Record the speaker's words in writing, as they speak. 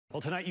Well,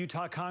 tonight,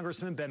 Utah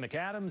Congressman Ben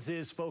McAdams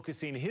is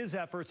focusing his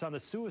efforts on the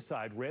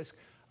suicide risk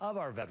of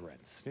our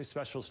veterans. News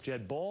specialist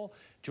Jed Bohl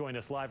joined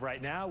us live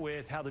right now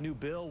with how the new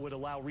bill would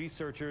allow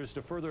researchers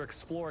to further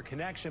explore a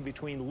connection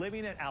between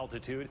living at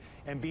altitude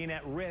and being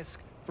at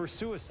risk for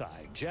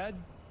suicide. Jed?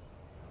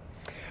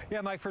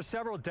 Yeah, Mike, for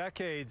several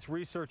decades,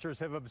 researchers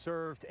have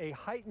observed a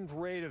heightened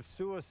rate of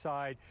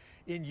suicide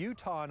in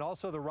Utah and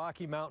also the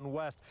Rocky Mountain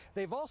West.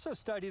 They've also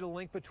studied a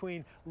link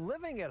between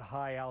living at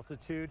high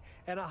altitude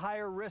and a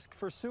higher risk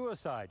for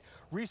suicide.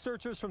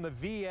 Researchers from the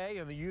VA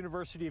and the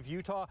University of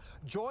Utah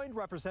joined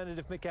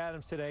Representative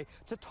McAdams today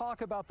to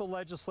talk about the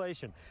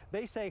legislation.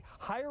 They say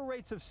higher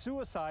rates of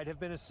suicide have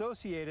been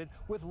associated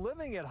with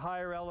living at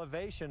higher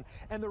elevation,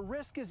 and the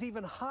risk is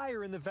even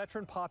higher in the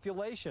veteran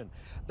population.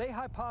 They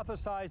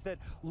hypothesize that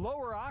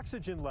lower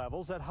oxygen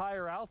levels at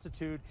higher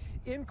altitude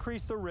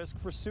increase the risk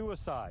for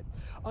suicide.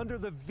 Under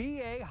the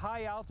VA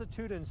High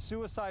Altitude and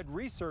Suicide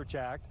Research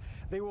Act,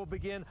 they will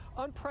begin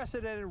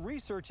unprecedented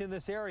research in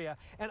this area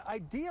and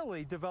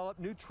ideally develop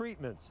new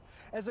treatments.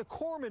 As a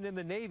corpsman in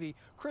the Navy,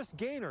 Chris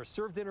Gaynor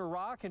served in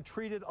Iraq and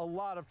treated a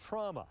lot of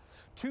trauma.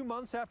 2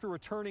 months after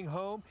returning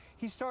home,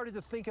 he started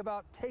to think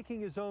about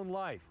taking his own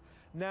life.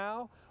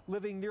 Now,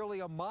 living nearly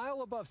a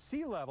mile above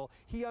sea level,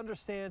 he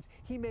understands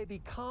he may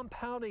be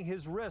compounding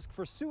his risk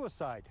for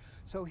suicide,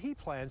 so he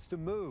plans to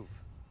move.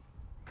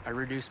 I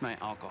reduced my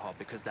alcohol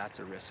because that's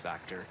a risk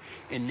factor.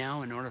 And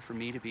now, in order for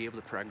me to be able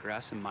to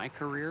progress in my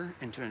career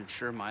and to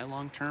ensure my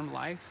long-term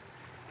life,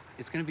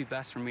 it's going to be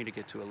best for me to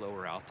get to a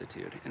lower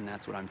altitude, and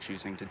that's what I'm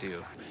choosing to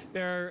do.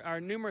 There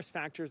are numerous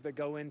factors that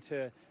go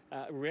into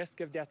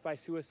risk of death by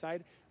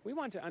suicide. We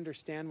want to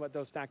understand what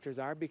those factors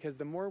are, because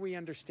the more we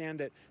understand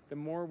it, the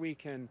more we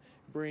can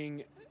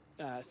bring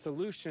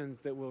solutions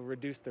that will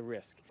reduce the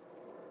risk.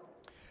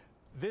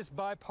 This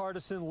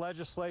bipartisan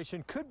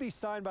legislation could be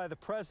signed by the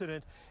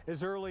president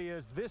as early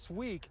as this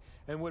week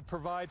and would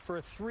provide for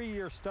a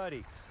 3-year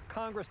study.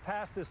 Congress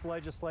passed this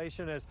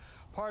legislation as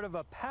part of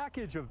a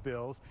package of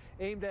bills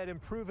aimed at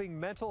improving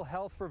mental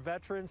health for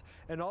veterans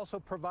and also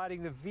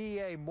providing the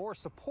VA more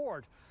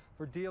support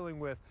for dealing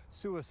with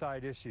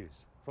suicide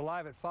issues. For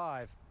Live at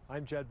 5,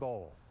 I'm Jed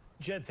Bohl.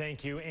 Jed,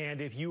 thank you. And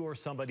if you or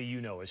somebody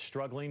you know is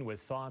struggling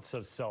with thoughts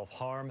of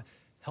self-harm,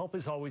 help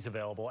is always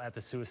available at the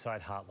suicide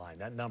hotline.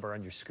 That number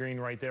on your screen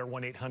right there,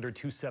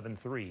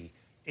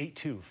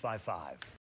 1-800-273-8255.